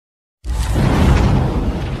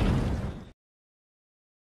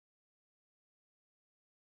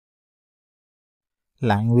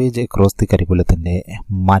Language across the കരിക്കുലത്തിൻ്റെ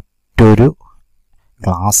മറ്റൊരു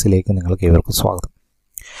ക്ലാസ്സിലേക്ക് നിങ്ങൾക്ക് ഏവർക്കും സ്വാഗതം.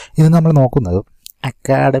 ഇത് നമ്മൾ നോക്കുന്നത്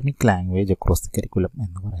academic language across the curriculum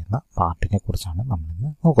എന്ന് പറയുന്ന പാർട്ടിനെ കുറിച്ചാണ് നമ്മളിന്ന്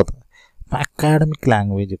നോക്കുന്നത്. അപ്പം academic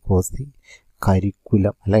language across the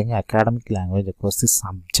curriculum അല്ലെങ്കിൽ academic language across the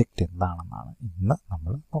subject എന്താണെന്നാണ് ഇന്ന്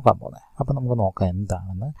നമ്മൾ നോക്കാൻ പോകുന്നത്. അപ്പം നമുക്ക് നോക്കാം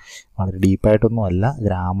എന്താണെന്ന്. വളരെ ഡീപ്പായിട്ടൊന്നും അല്ല,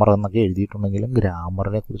 ഗ്രാമർ എന്നൊക്കെ എഴുതിയിട്ടുണ്ടെങ്കിലും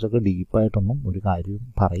ഗ്രാമറിനെ കുറിച്ചൊക്കെ ഡീപ്പായിട്ടൊന്നും ഒരു കാര്യവും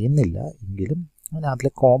പറയുന്നില്ല, എങ്കിലും അതിലെ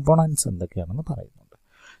കോമ്പോണൻസ് എന്തൊക്കെയാണെന്ന് പറയുന്നുണ്ട്.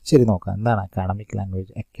 ശരി, നോക്കാം എന്താണ് അക്കാഡമിക്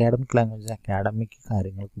ലാംഗ്വേജ്. അക്കാഡമിക്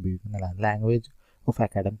കാര്യങ്ങൾക്ക് ഉപയോഗിക്കുന്ന ലാംഗ്വേജ് ഓഫ്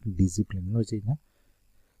അക്കാഡമിക് ഡിസിപ്ലിൻ എന്ന് വെച്ച് കഴിഞ്ഞാൽ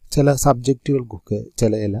ചില സബ്ജക്റ്റുകൾക്കൊക്കെ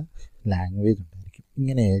ചില ലാംഗ്വേജ് ഉണ്ടായിരിക്കും,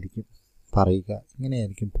 ഇങ്ങനെയായിരിക്കും പറയുക,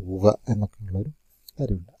 ഇങ്ങനെയായിരിക്കും പോവുക എന്നൊക്കെയുള്ളൊരു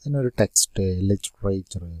കാര്യമുണ്ട്. അതിനൊരു ടെക്സ്റ്റ്,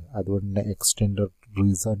 ലിറ്ററേച്ചർ, അതുപോലെ തന്നെ എക്സ്റ്റെൻഡഡ്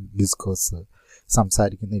റീസൺ, ഡിസ്കോഴ്സ്,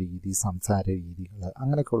 സംസാരിക്കുന്ന രീതി, സംസാര രീതികൾ,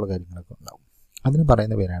 അങ്ങനെയൊക്കെയുള്ള കാര്യങ്ങളൊക്കെ ഉണ്ടാവും. അതിന്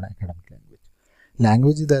പറയുന്ന പേരാണ് academic language.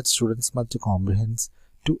 Language that students must comprehend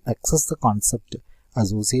to access the concept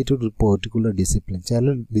associated with particular discipline.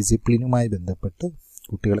 ചില ഡിസിപ്ലിനുമായി ബന്ധപ്പെട്ട്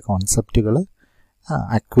കുട്ടികൾ കോൺസെപ്റ്റുകൾ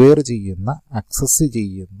അക്വയർ ചെയ്യുന്ന, അക്സസ്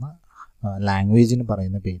ചെയ്യുന്ന ലാംഗ്വേജിന്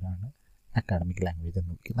പറയുന്ന പേരാണ് അക്കാഡമിക് ലാംഗ്വേജ്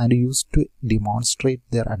എന്ന് വിളിക്കുന്നത്. And use to demonstrate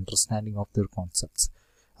their understanding of their concepts.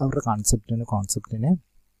 അവരുടെ കോൺസെപ്റ്റിനെ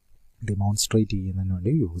ഡിമോൺസ്ട്രേറ്റ് ചെയ്യുന്നതിന്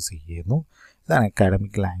വേണ്ടി യൂസ് ചെയ്യുന്നു. ഇതാണ്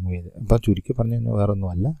അക്കാഡമിക് ലാംഗ്വേജ്. അപ്പോൾ ചുരുക്കി പറഞ്ഞു കഴിഞ്ഞാൽ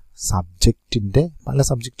വേറൊന്നുമല്ല, സബ്ജക്റ്റിൻ്റെ പല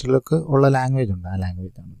സബ്ജക്റ്റുകളൊക്കെ ഉള്ള ലാംഗ്വേജ് ഉണ്ട്, ആ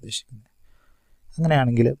ലാംഗ്വേജാണ് ഉദ്ദേശിക്കുന്നത്.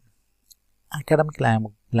 അങ്ങനെയാണെങ്കിൽ അക്കാഡമിക്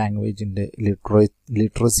ലാംഗ്വേജിൻ്റെ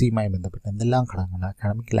ലിറ്ററസിയുമായി ബന്ധപ്പെട്ട് എന്തെല്ലാം ഘടകങ്ങൾ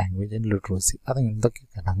അക്കാഡമിക് ലാംഗ്വേജ് ആൻഡ് ലിറ്ററസി, അത് എന്തൊക്കെ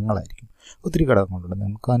ഘടകങ്ങളായിരിക്കും? ഒത്തിരി ഘടകങ്ങളുണ്ട്.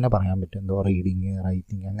 നമുക്ക് തന്നെ പറയാൻ പറ്റും, എന്തോ റീഡിങ്,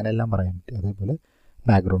 റൈറ്റിങ്, അങ്ങനെയെല്ലാം പറയാൻ പറ്റും. അതേപോലെ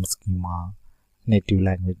background schema, native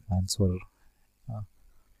language transfer,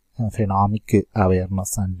 ഫിനോമിക്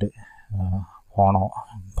awareness and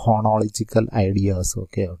phonological ഐഡിയാസും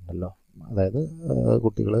ഒക്കെ ഉണ്ടല്ലോ. അതായത്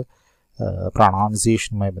കുട്ടികൾ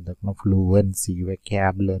പ്രൊണൗൺസിയേഷനുമായി ബന്ധപ്പെട്ട് fluency,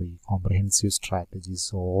 vocabulary, comprehensive strategies,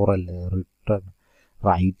 oral, written,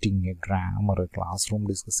 writing, grammar, class room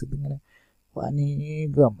discuss, ഇതിങ്ങനെ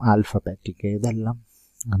അനേകം ആൽഫബറ്റിക്, ഇതെല്ലാം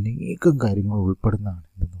അനേകം കാര്യങ്ങൾ ഉൾപ്പെടുന്നതാണ്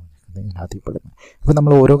ഇതിനകത്തിൽപ്പെടുന്നത്. അപ്പോൾ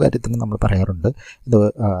നമ്മൾ ഓരോ കാര്യത്തിനും നമ്മൾ പറയാറുണ്ട്, ഇത്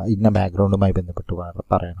ഇന്ന ബാക്ക്ഗ്രൗണ്ടുമായി ബന്ധപ്പെട്ട്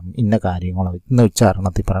പറയണം, ഇന്ന കാര്യങ്ങൾ ഇന്ന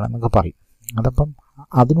ഉച്ചാരണത്തിൽ പറയണം എന്നൊക്കെ പറയും. അതപ്പം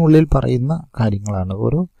അതിനുള്ളിൽ പറയുന്ന കാര്യങ്ങളാണ്,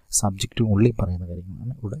 ഓരോ സബ്ജക്റ്റിനുള്ളിൽ പറയുന്ന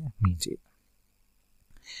കാര്യങ്ങളാണ് ഇവിടെ മീൻ ചെയ്യുന്നത്.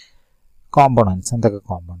 കോമ്പോണൻസ്, എന്തൊക്കെ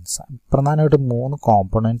കോമ്പോണൻസ്? പ്രധാനമായിട്ട് 3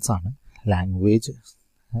 കോമ്പോണൻസ് ആണ് language,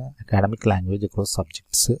 academic language across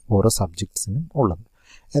subjects, ഓരോ സബ്ജക്ട്സിനും ഉള്ളത്.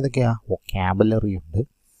 ഏതൊക്കെയാണ്? വൊക്കാബുലറി ഉണ്ട്,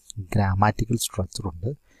 ഗ്രാമാറ്റിക്കൽ സ്ട്രക്ചർ ഉണ്ട്,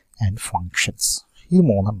 ആൻഡ് ഫങ്ഷൻസ്. ഇത്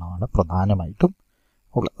 3 പ്രധാനമായിട്ടും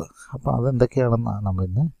ഉള്ളത്. അപ്പോൾ അതെന്തൊക്കെയാണെന്നാണ്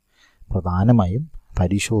നമ്മളിന്ന് പ്രധാനമായും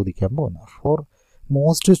പരിശോധിക്കാൻ പോകുന്നത്. Four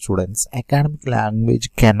most students academic language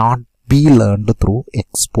cannot be learned through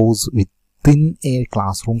expose within A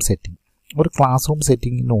class room setting. ഒരു ക്ലാസ് റൂം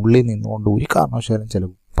സെറ്റിങ്ങിനുള്ളിൽ നിന്നുകൊണ്ട് ഒരു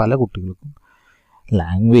കാരണവശാലും പല കുട്ടികൾക്കും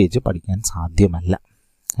ലാംഗ്വേജ് പഠിക്കാൻ സാധ്യമല്ല.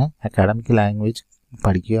 അക്കാഡമിക് ലാംഗ്വേജ്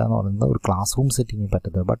പഠിക്കുക എന്ന് പറയുന്നത് ഒരു ക്ലാസ് റൂം സെറ്റിങ്ങിൽ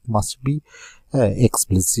പറ്റത്തില്ല. But must be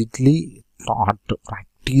explicitly taught,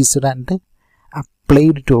 practised and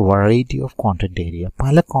applied to variety of content area.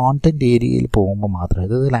 പല കോണ്ടൻറ്റ് ഏരിയയിൽ പോകുമ്പോൾ മാത്രമേ,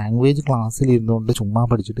 അതായത് ലാംഗ്വേജ് ക്ലാസ്സിൽ ഇരുന്നുകൊണ്ട് ചുമ്മാ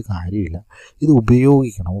പഠിച്ചിട്ട് കാര്യമില്ല, ഇത്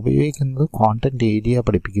ഉപയോഗിക്കുന്നത് കോണ്ടൻറ്റ് ഏരിയ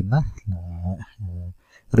പഠിപ്പിക്കുന്ന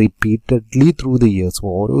റിപ്പീറ്റഡ്ലി ത്രൂ ദ ഇയേഴ്സ്.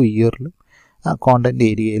 ഓരോ ഇയറിലും ആ കോണ്ടൻറ്റ്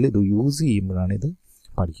ഏരിയയിൽ ഇത് യൂസ് ചെയ്യുമ്പോഴാണ് ഇത്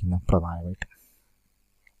പഠിക്കുന്നത് പ്രധാനമായിട്ട്.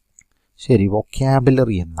 ശരി,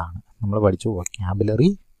 വൊക്കാബുലറി എന്താണ്? നമ്മൾ പഠിച്ചു വൊക്കാബുലറി,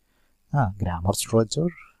 ഗ്രാമർ സ്ട്രക്ചർ,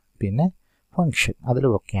 പിന്നെ ഫങ്ഷൻ. അതിൽ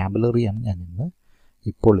വൊക്കാബുലറിയാണ് ഞാൻ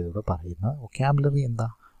ഇപ്പോൾ ഇവിടെ പറയുന്നത്. വൊക്കാബുലറി എന്താ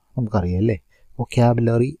നമുക്കറിയാം അല്ലേ?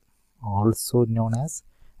 Vocabulary also known as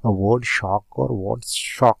A word shock or word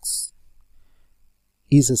socks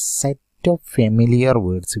is A set of familiar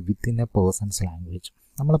words within a person's language.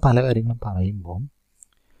 നമ്മൾ പല കാര്യങ്ങളും പറയുമ്പോൾ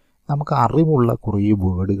നമുക്ക് അറിവുള്ള കുറേ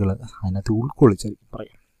വേർഡുകൾ അതിനകത്ത് ഉൾക്കൊള്ളിച്ചായിരിക്കും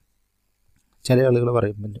പറയാം. ചില ആളുകൾ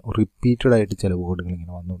പറയുമ്പോൾ റിപ്പീറ്റഡ് ആയിട്ട് ചില വേർഡുകൾ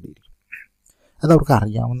ഇങ്ങനെ വന്നുകൊണ്ടിരിക്കും. അത് അവർക്ക്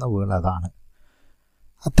അറിയാവുന്ന വേർഡ് അതാണ്.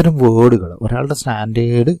 അത്തരം വേർഡുകൾ ഒരാളുടെ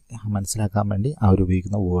സ്റ്റാൻഡേർഡ് മനസ്സിലാക്കാൻ വേണ്ടി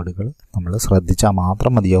അവരുപയോഗിക്കുന്ന വേർഡുകൾ നമ്മൾ ശ്രദ്ധിച്ചാൽ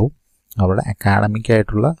മാത്രം മതിയാവും. അവരുടെ അക്കാഡമിക്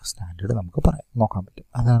ആയിട്ടുള്ള സ്റ്റാൻഡേർഡ് നമുക്ക് നോക്കാൻ പറ്റും.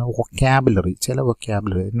 അതാണ് വൊക്കാബുലറി. ചില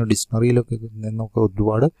വൊക്കാബുലറി ഡിക്ഷണറിയിലൊക്കെ നിന്നൊക്കെ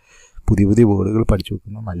ഒരുപാട് പുതിയ വേർഡുകൾ പഠിച്ചു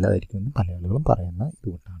വെക്കുന്നത് നല്ലതായിരിക്കും എന്ന് പല ആളുകളും പറയുന്നത്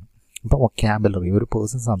ഇതുകൊണ്ടാണ്. ഇപ്പോൾ വൊക്കാബുലറി, ഒരു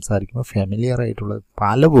പേഴ്സൺ സംസാരിക്കുമ്പോൾ ഫെമിലിയർ ആയിട്ടുള്ള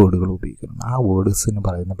പല വേർഡുകൾ ഉപയോഗിക്കുന്നു. ആ വേർഡ്സിന്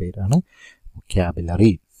പറയുന്ന പേരാണ്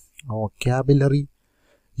വൊക്കാബുലറി. വൊക്കാബുലറി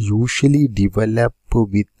യൂഷ്വലി ഡെവലപ്പ്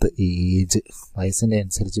വിത്ത് ഏജ്. വയസ്സിൻ്റെ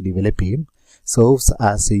അനുസരിച്ച് ഡെവലപ്പ് ചെയ്യും. Serves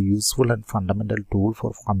as A useful and fundamental tool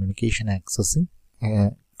for communication, accessing,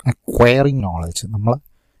 acquiring knowledge. നമ്മൾ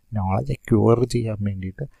നോളജ് അക്വയർ ചെയ്യാൻ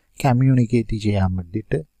വേണ്ടിയിട്ട്, കമ്മ്യൂണിക്കേറ്റ് ചെയ്യാൻ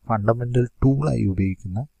വേണ്ടിയിട്ട് ഫണ്ടമെൻ്റൽ ടൂളായി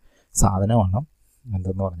ഉപയോഗിക്കുന്ന സാധനമാണ്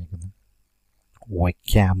എന്തെന്ന് പറഞ്ഞിരിക്കുന്നത്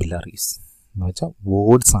വൊക്കാബുലറീസ് എന്ന് വെച്ചാൽ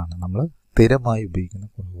വേർഡ്സാണ്. നമ്മൾ സ്ഥിരമായി ഉപയോഗിക്കുന്ന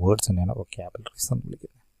വേർഡ്സ് തന്നെയാണ് വൊക്കാബുലറീസ് എന്ന്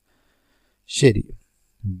വിളിക്കുന്നത്. ശരി,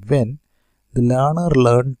 when the learner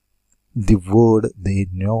learn the word they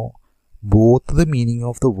know both the meaning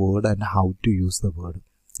of the word and how to use the word.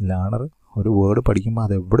 Learner ഒരു വേർഡ് പഠിക്കുമ്പോൾ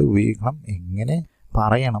അത് എവിടെ ഉപയോഗിക്കണം, എങ്ങനെ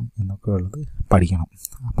പറയണം എന്നൊക്കെ ഉള്ളത് പഠിക്കണം.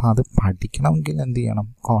 അപ്പോൾ അത് പഠിക്കണമെങ്കിൽ എന്ത് ചെയ്യണം,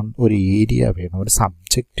 ഒരു ഏരിയ വേണം, ഒരു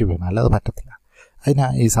സബ്ജക്റ്റ് വേണം, അല്ലാതെ പറ്റത്തില്ല.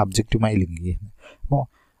 അതിനാണ് ഈ സബ്ജക്റ്റുമായി ലിങ്ക് ചെയ്യുന്നത്. അപ്പോൾ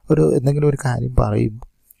എന്തെങ്കിലും ഒരു കാര്യം പറയുമ്പോൾ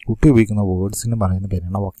കുട്ടി ഉപയോഗിക്കുന്ന വേർഡ്സിന് പറയുന്ന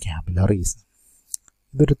പേരാണ് വൊക്കാബുലറീസ്.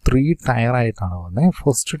 ഇതൊരു 3 ടയറായിട്ടാണ് വന്നത്.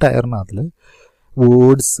 First ടയറിനകത്തിൽ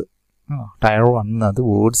words, tyre 1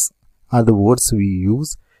 words are the words we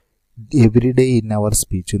use every day in our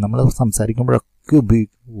speech. നമ്മൾ സംസാരിക്കുമ്പോഴൊക്കെ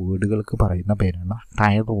ഉപയോഗിക്കുന്ന വേർഡുകൾക്ക് പറയുന്ന പേരാണ്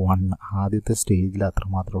ടയർ 1. ആദ്യത്തെ സ്റ്റേജിൽ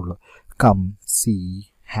അത്രമാത്രമേ ഉള്ളൂ. Come, see,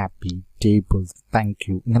 happy, tables, thank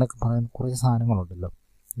you, ഇങ്ങനെയൊക്കെ പറയുന്ന കുറേ സാധനങ്ങളുണ്ടല്ലോ.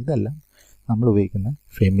 ഇതെല്ലാം നമ്മൾ ഉപയോഗിക്കുന്ന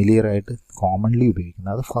ഫെമിലിയറായിട്ട് കോമൺലി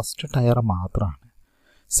ഉപയോഗിക്കുന്നത്. അത് ഫസ്റ്റ് ടയർ മാത്രമാണ്.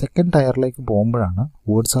 സെക്കൻഡ് ടയറിലേക്ക് പോകുമ്പോഴാണ്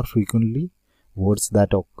words are frequently words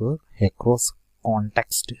that occur across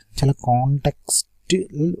context. ചില കോണ്ടെക്സ്റ്റിൽ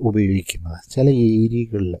ഉപയോഗിക്കുന്നത്, ചില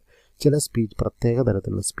ഏരിയകളിൽ, ചില സ്പീച്ച്, പ്രത്യേക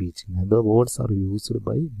തരത്തിലുള്ള സ്പീച്ചിങ്. The words are used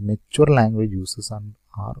by mature language users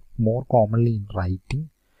are more commonly in writing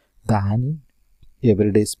than in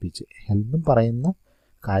everyday speech. എന്നും പറയുന്ന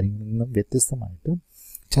കാര്യങ്ങളിൽ നിന്നും വ്യത്യസ്തമായിട്ട്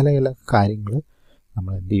ചില കാര്യങ്ങൾ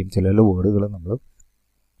നമ്മൾ എന്ത് ചെയ്യും, ചില വേർഡുകൾ നമ്മൾ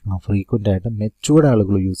ഫ്രീക്വൻ്റായിട്ട് മെച്യൂർഡ്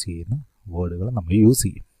ആളുകൾ യൂസ് ചെയ്യുന്ന വേർഡുകൾ നമ്മൾ യൂസ്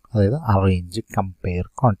ചെയ്യും. അതായത് അറേഞ്ച്, കമ്പയർ,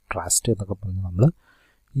 കോൺട്രാസ്റ്റ് എന്നൊക്കെ പറഞ്ഞ് നമ്മൾ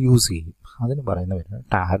യൂസ് ചെയ്യും. അതിന് പറയുന്ന പേരാണ്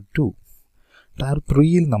ടയർ 2. ടയർ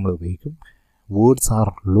 3യിൽ നമ്മൾ ഉപയോഗിക്കും words are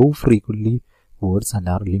law frequently words and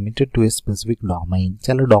R limited to A specific domain.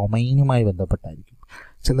 ചില ഡൊമൈനുമായി ബന്ധപ്പെട്ടായിരിക്കും,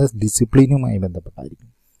 ചില ഡിസിപ്ലിനുമായി ബന്ധപ്പെട്ടായിരിക്കും.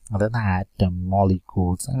 അതായത് ആറ്റം,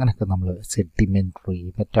 മോളിക്യൂൾസ്, അങ്ങനെയൊക്കെ നമ്മൾ സെഡിമെൻ്ററി,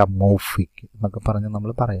 മെറ്റാമോർഫിക് എന്നൊക്കെ പറഞ്ഞ്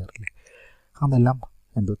നമ്മൾ പറയാറില്ലേ. അതെല്ലാം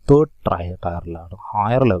തേർഡ് ടയറിലാണ്,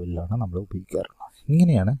 ഹയർ ലെവലിലാണ് നമ്മൾ ഉപയോഗിക്കാറുള്ളത്.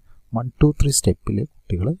 ഇങ്ങനെയാണ് 1, 2, 3 സ്റ്റെപ്പിൽ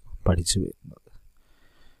കുട്ടികൾ പഠിച്ചു വരുന്നത്.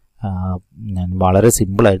 ഞാൻ വളരെ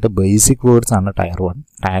സിമ്പിളായിട്ട് ബേസിക് വേർഡ്സ് ആണ് tyre 1,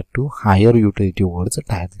 tyre 2 higher utility words,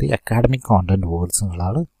 tyre 3 academic content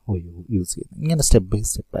വേർഡ്സുകളാണ് use ചെയ്യുന്നത്. ഇങ്ങനെ സ്റ്റെപ്പ് ബൈ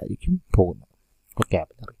സ്റ്റെപ്പ് ആയിരിക്കും പോകുന്നത്.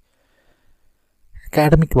 Vocabulary,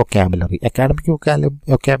 academic vocabulary. Academic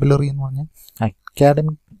vocabulary എന്ന് പറഞ്ഞാൽ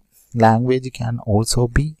academic language can also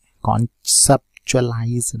be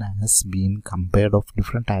കോൺസെപ്ച്വലൈസ്ഡ് as been compared of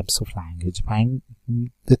different types of language.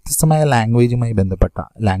 വ്യത്യസ്തമായ ലാംഗ്വേജുമായി ബന്ധപ്പെട്ട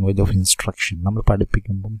language of instruction നമ്മൾ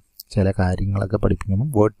പഠിപ്പിക്കുമ്പം, ചില കാര്യങ്ങളൊക്കെ പഠിപ്പിക്കുമ്പം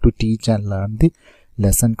word to teach and learn the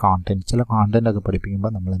lesson content, ചില കോണ്ടൻറ്റൊക്കെ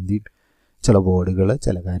പഠിപ്പിക്കുമ്പോൾ നമ്മൾ എന്ത് ചെയ്യും, ചില വേർഡുകൾ,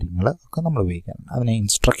 ചില കാര്യങ്ങൾ ഒക്കെ നമ്മൾ ഉപയോഗിക്കാറുണ്ട്. അതിനെ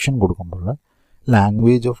ഇൻസ്ട്രക്ഷൻ കൊടുക്കുമ്പോൾ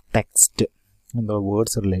ലാംഗ്വേജ് ഓഫ് ടെക്സ്റ്റ്, എന്താ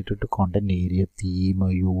words related to content area, theme,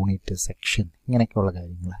 unit, section, ഇങ്ങനെയൊക്കെയുള്ള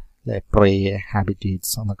കാര്യങ്ങൾ, അല്ലെ, പ്രേ,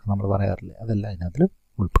 ഹാബിറ്റേറ്റ്സ് എന്നൊക്കെ നമ്മൾ പറയാറില്ലേ, അതെല്ലാം അതിനകത്തിൽ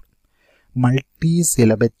ഉൾപ്പെടും. Multi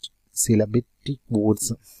സിലബറ്റിക്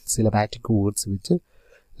words which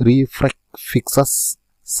റീഫിക്സസ്,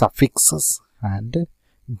 suffixes and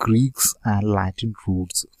Greeks and Latin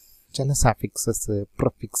Roots. ചില സഫിക്സസ്,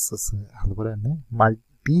 പ്രിഫിക്സസ്, അതുപോലെ തന്നെ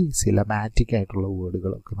മൾട്ടി സിലബാറ്റിക് ആയിട്ടുള്ള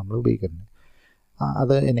വേർഡുകളൊക്കെ നമ്മൾ ഉപയോഗിക്കുന്നുണ്ട്.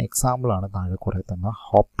 അത് എക്സാമ്പിളാണ് താഴെ കുറേ തന്നെ.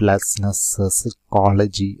 ഹോപ്പ്ലെസ്നെസ്,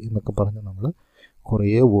 സൈക്കോളജി എന്നൊക്കെ പറഞ്ഞ് നമ്മൾ കുറേ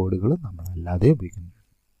വേർഡുകൾ നമ്മളല്ലാതെ ഉപയോഗിക്കുന്നു.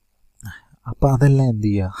 അപ്പോൾ അതെല്ലാം എന്ത്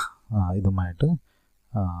ചെയ്യുക, ഇതുമായിട്ട്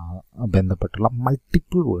ബന്ധപ്പെട്ടുള്ള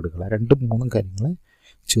മൾട്ടിപ്പിൾ വേർഡുകൾ, 2-3 കാര്യങ്ങളെ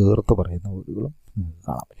ചേർത്ത് പറയുന്ന വേർഡുകളും നിങ്ങൾക്ക്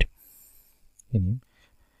കാണാൻ പറ്റും. ഇനിയും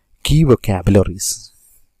key vocabularies,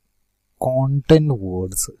 content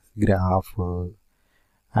words, graph,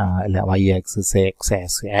 അല്ല വൈ ആക്സിസ്,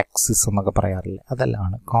 എക്സ് ആക്സിസ് എന്നൊക്കെ പറയാറില്ലേ,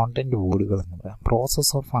 അതെല്ലാം കോണ്ടൻറ്റ് വേർഡുകൾ എന്ന് പറയാം.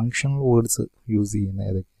 Process of functional words use ചെയ്യുന്ന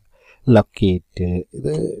ഏതൊക്കെ, ലൊക്കേറ്റ്,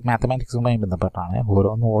 ഇത് മാത്തമാറ്റിക്സുമായി ബന്ധപ്പെട്ടാണ്,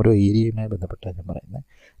 ഓരോന്നും ഓരോ ഏരിയയുമായി ബന്ധപ്പെട്ടാണ് ഞാൻ പറയുന്നത്.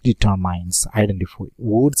 Determines, identify,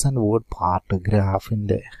 words and word part,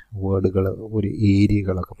 ഗ്രാഫിൻ്റെ വേർഡുകൾ, ഒരു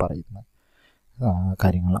ഏരിയകളൊക്കെ പറയുന്ന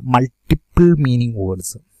കാര്യങ്ങൾ. മൾട്ടിപ്പിൾ മീനിങ്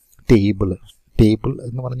വേർഡ്സ്, ടേബിൾ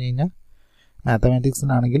എന്ന് പറഞ്ഞു കഴിഞ്ഞാൽ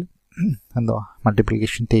മാത്തമാറ്റിക്സിനാണെങ്കിൽ എന്തോ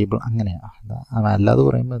മൾട്ടിപ്ലിക്കേഷൻ ടേബിൾ അങ്ങനെയാണ്, അല്ലാതെ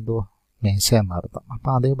പറയുമ്പോൾ എന്തോ മേശ എന്നർത്ഥം.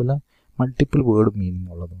 അപ്പോൾ അതേപോലെ മൾട്ടിപ്പിൾ വേർഡ് മീനിങ്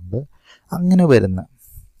ഉള്ളതുകൊണ്ട് അങ്ങനെ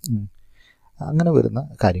വരുന്ന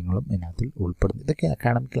കാര്യങ്ങളും ഇതിനകത്തിൽ ഉൾപ്പെടുന്നു. ഇതൊക്കെ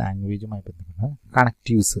അക്കാഡമിക് ലാംഗ്വേജുമായി ബന്ധപ്പെട്ട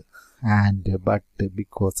connectives, and, but,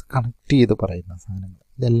 because, connect ചെയ്ത് പറയുന്ന സാധനങ്ങൾ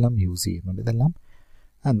ഇതെല്ലാം യൂസ് ചെയ്യുന്നുണ്ട്. ഇതെല്ലാം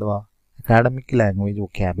എന്തുവാ അക്കാഡമിക് ലാംഗ്വേജ്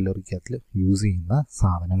വൊക്കാബുലറിക്കകത്തിൽ യൂസ് ചെയ്യുന്ന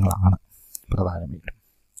സാധനങ്ങളാണ് പ്രധാനമായിട്ടും.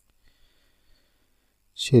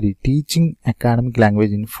 ശരി, teaching academic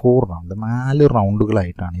language in 4 round, 4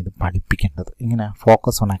 റൗണ്ടുകളായിട്ടാണ് ഇത് പഠിപ്പിക്കേണ്ടത്. ഇങ്ങനെ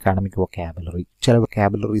ഫോക്കസ് ഓൺ അക്കാഡമിക് വൊക്കാബുലറി. ചില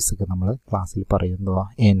വൊക്കാബുലറീസ് ഒക്കെ നമ്മൾ ക്ലാസ്സിൽ പറയുന്നതോ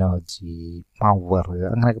എനർജി, പവർ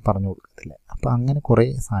അങ്ങനെയൊക്കെ പറഞ്ഞു കൊടുക്കത്തില്ല. അപ്പോൾ അങ്ങനെ കുറേ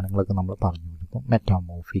സാധനങ്ങളൊക്കെ നമ്മൾ പറഞ്ഞു കൊടുക്കും.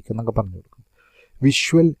 മെറ്റാമോർഫിക് എന്നൊക്കെ പറഞ്ഞു കൊടുക്കും.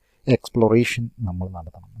 വിഷ്വൽ എക്സ്പ്ലോറേഷൻ നമ്മൾ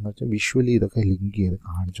നടത്തണം. എന്ന് വെച്ചാൽ വിഷ്വലി ഇതൊക്കെ ലിങ്ക് ചെയ്ത്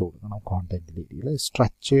കാണിച്ചു കൊടുക്കണം. കോണ്ടൻറ്റ് രീതിയിൽ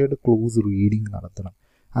സ്ട്രക്ചേർഡ് ക്ലൂസ് റീഡിങ് നടത്തണം.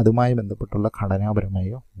 അതുമായി ബന്ധപ്പെട്ടുള്ള ഘടനാപരമായ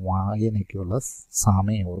വായനയ്ക്കുള്ള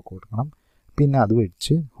സമയം അവർക്ക് കൊടുക്കണം. പിന്നെ അത്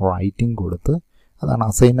വെച്ച് റൈറ്റിംഗ് കൊടുത്ത്, അതാണ്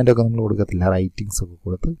അസൈൻമെൻ്റ് ഒക്കെ നമ്മൾ കൊടുക്കത്തില്ല, റൈറ്റിങ്സ് ഒക്കെ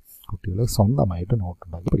കൊടുത്ത് കുട്ടികൾ സ്വന്തമായിട്ട്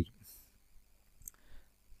നോട്ടുണ്ടാക്കി പഠിക്കും.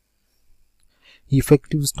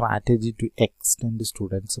 Effective strategy to extend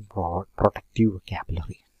students protective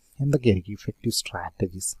vocabulary. എന്തൊക്കെയായിരിക്കും effective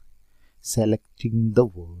strategies? Selecting the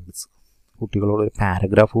words. കുട്ടികളോട് ഒരു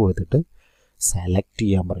പാരഗ്രാഫ് കൊടുത്തിട്ട് സെലക്ട്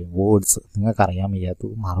ചെയ്യാൻ പറയും. വേർഡ്സ് നിങ്ങൾക്കറിയാൻ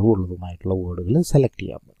വയ്യാത്തതും അറിവുള്ളതുമായിട്ടുള്ള വേർഡുകൾ സെലക്ട്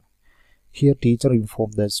ചെയ്യാൻ പറയും. Here teacher inform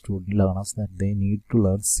the student learners that they need to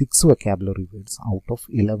learn 6 vocabulary words out of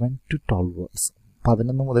 11 to 12 words.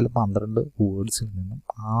 11 മുതൽ 12 വേർഡ്സിൽ നിന്നും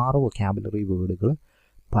 6 വൊക്കാബുലറി വേർഡുകൾ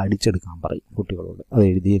പഠിച്ചെടുക്കാൻ പറയും കുട്ടികളോട്, അത്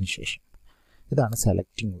എഴുതിയതിന് ശേഷം. ഇതാണ്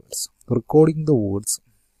selecting words. Recording the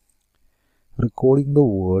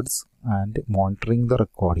words and monitoring the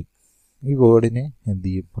recording. ഈ വേർഡിനെ എന്ത്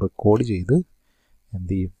ചെയ്യും? റെക്കോർഡ് ചെയ്ത്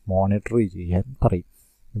എന്ത് ചെയ്യും? മോണിറ്റർ ചെയ്യാൻ പറയും.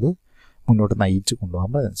 ഇത് മുന്നോട്ട് നയിച്ച് കൊണ്ടുപോകാൻ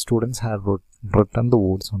പറയും. Students have written the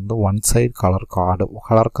words on the one side colour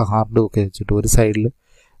കാർഡും ഒക്കെ വെച്ചിട്ട് ഒരു സൈഡിൽ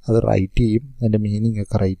അത് റൈറ്റ് ചെയ്യും. അതിൻ്റെ മീനിങ്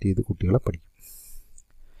ഒക്കെ റൈറ്റ് ചെയ്ത് കുട്ടികളെ പഠിക്കും.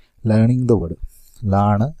 ലേണിംഗ് ദ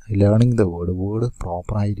വേർഡ്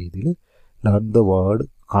പ്രോപ്പറായ രീതിയിൽ ലേൺ ദ വേർഡ്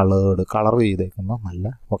കളർ ചെയ്തേക്കുന്ന നല്ല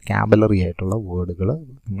വൊക്കാബുലറി ആയിട്ടുള്ള വേർഡുകൾ,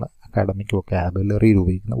 നമ്മൾ അക്കാഡമിക് വൊക്കാബുലറിയിൽ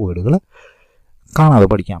ഉപയോഗിക്കുന്ന വേർഡുകൾ കാണാതെ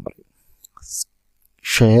പഠിക്കാൻ പറയും.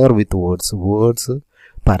 ഷെയർ വിത്ത് വേർഡ്സ്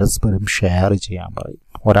പരസ്പരം ഷെയർ ചെയ്യാൻ പറയും.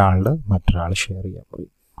 ഒരാളുടെ മറ്റൊരാൾ ഷെയർ ചെയ്യാൻ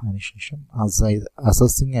പറയും. അതിനുശേഷം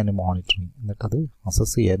അസസ്സിങ് ആൻഡ് മോണിറ്ററിങ്, എന്നിട്ടത്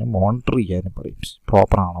അസസ് ചെയ്യാനും മോണിറ്റർ ചെയ്യാനും പറയും.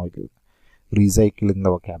 പ്രോപ്പറാണോ ഇത്? റീസൈക്ലിംഗ്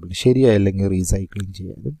ദ വൊക്കാബുലറി, ശരിയായില്ലെങ്കിൽ റീസൈക്ലിംഗ്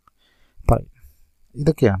ചെയ്യാനും പറയും.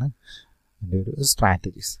 ഇതൊക്കെയാണ് എൻ്റെ ഒരു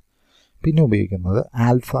സ്ട്രാറ്റജീസ്. പിന്നെ ഉപയോഗിക്കുന്നത്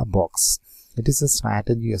alpha box. It is A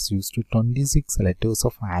strategy as used to 26 letters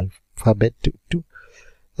of alphabet to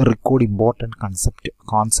record important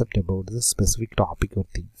concept about the specific topic or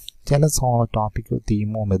theme. ചില ടോപ്പിക്കോ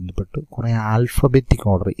തീമോ ബന്ധപ്പെട്ട് കുറേ ആൽഫബറ്റിക്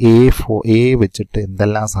ഓർഡർ എ വെച്ചിട്ട്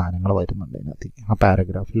എന്തെല്ലാം സാധനങ്ങൾ വരുന്നുണ്ട് അതിനകത്ത്, ആ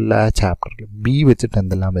പാരഗ്രാഫിൽ ആ ചാപ്റ്ററിൽ ബി വെച്ചിട്ട്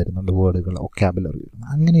എന്തെല്ലാം വരുന്നുണ്ട് വേർഡുകൾ, വൊക്കാബുലറി വരുന്നത്,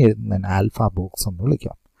 അങ്ങനെ എഴുതുന്നതിന് ആൽഫ ബോക്സ് എന്ന്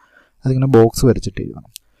വിളിക്കാം. അതിങ്ങനെ ബോക്സ് വരച്ചിട്ട്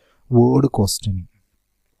എഴുതണം. വേർഡ് ക്വസ്റ്റ്യനിങ്,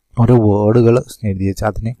 ഓരോ വേർഡുകൾ എഴുതി വെച്ചാൽ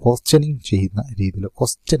അതിനെ ക്വസ്റ്റ്യനിങ് ചെയ്യുന്ന രീതിയിൽ,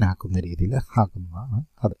 ക്വസ്റ്റ്യൻ ആക്കുന്ന രീതിയിൽ ആക്കുന്നതാണ്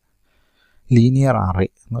അത്. ലീനിയർ അറേ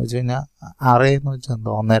എന്ന് വെച്ച് കഴിഞ്ഞാൽ, അറേ എന്ന് വെച്ചാൽ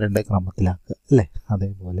എന്താ, 1, 2 ക്രമത്തിലാക്കുക അല്ലേ,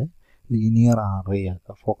 അതേപോലെ ലീനിയർ അറേ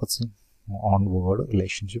ആക്കുക. Focusing on word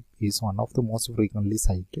relationship is one of the most frequently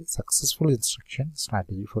സൈറ്റഡ് successful instruction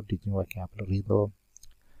strategy four teaching vocabulary. ഇതോ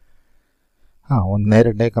 1,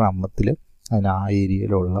 2 ക്രമത്തിൽ അതിന് ആ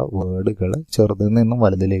ഏരിയയിലുള്ള വേർഡുകൾ ചെറുതിൽ നിന്നും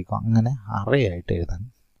വലുതിലേക്കും അങ്ങനെ അറേ ആയിട്ട് എഴുതാൻ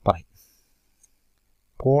പറയും.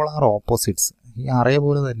 പോളാർ ഓപ്പോസിറ്റ്സ്, ഈ അറേ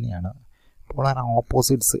പോലെ തന്നെയാണ് പോളാർ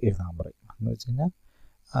ഓപ്പോസിറ്റ്സ് എഴുതാൻ പറയും. എന്ന് വെച്ച് കഴിഞ്ഞാൽ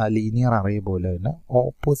ലീനിയർ അറേ പോലെ തന്നെ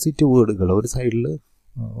ഓപ്പോസിറ്റ് വേർഡുകൾ, ഒരു സൈഡിൽ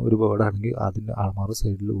ഒരു വേർഡാണെങ്കിൽ അതിൻ്റെ മറു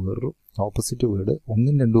സൈഡിൽ വേറൊരു ഓപ്പോസിറ്റ് വേർഡ്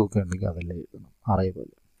 1, 2 ഒക്കെ ഉണ്ടെങ്കിൽ അതെല്ലാം എഴുതണം അറേ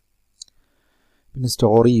പോലെ. പിന്നെ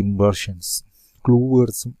സ്റ്റോറി ഇംബേർഷൻസ്, ക്ലൂ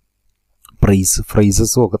വേർഡ്സും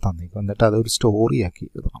ഫ്രേസസും ഒക്കെ തന്നേക്കും, എന്നിട്ട് അതൊരു സ്റ്റോറിയാക്കി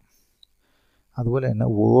എഴുതണം. അതുപോലെ തന്നെ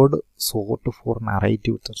word sort four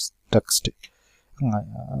narrative text,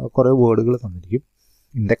 കുറേ വേർഡുകൾ തന്നിരിക്കും.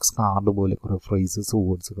 ഇൻഡെക്സ് കാർഡ് പോലെ കുറേ ഫ്രേസസ്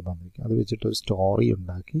വേർഡ്സ് ഒക്കെ തന്നിരിക്കും. അത് വെച്ചിട്ട് ഒരു സ്റ്റോറി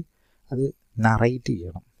ഉണ്ടാക്കി അത് നറേറ്റ്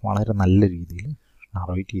ചെയ്യണം, വളരെ നല്ല രീതിയിൽ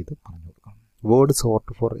നറേറ്റ് ചെയ്ത് പറഞ്ഞു കൊടുക്കണം. വേർഡ്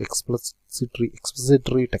സോർട്ട് ഫോർ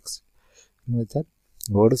എക്സ്പ്ലിസിറ്ററി ടെക്സ്റ്റ് എന്ന് വെച്ചാൽ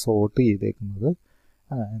വേർഡ് സോർട്ട് ചെയ്തേക്കുന്നത്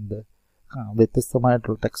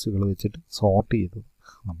വ്യത്യസ്തമായിട്ടുള്ള ടെക്സ്റ്റുകൾ വെച്ചിട്ട് സോർട്ട് ചെയ്ത്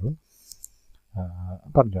നമ്മൾ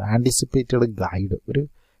പറഞ്ഞു. ആൻറ്റിസിപ്പേറ്റഡ് ഗൈഡ്, ഒരു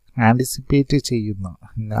ആൻറ്റിസിപ്പേറ്റ് ചെയ്യുന്ന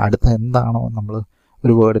അടുത്ത എന്താണോ നമ്മൾ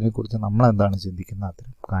ഒരു വേർഡിനെ കുറിച്ച് നമ്മൾ എന്താണ് ചിന്തിക്കുന്നത്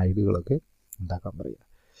അത്തരം ഗൈഡുകളൊക്കെ ഉണ്ടാക്കാൻ പറയുക.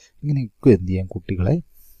 ഇങ്ങനെയൊക്കെ എന്ത് ചെയ്യാം, കുട്ടികളെ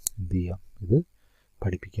എന്ത് ചെയ്യാം, ഇത്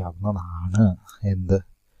പഠിപ്പിക്കാവുന്നതാണ്.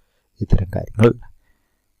 ഇത്തരം കാര്യങ്ങൾ.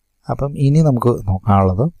 അപ്പം ഇനി നമുക്ക്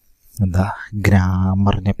നോക്കാനുള്ളത്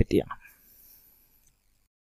ഗ്രാമറിനെ പറ്റിയാണ്.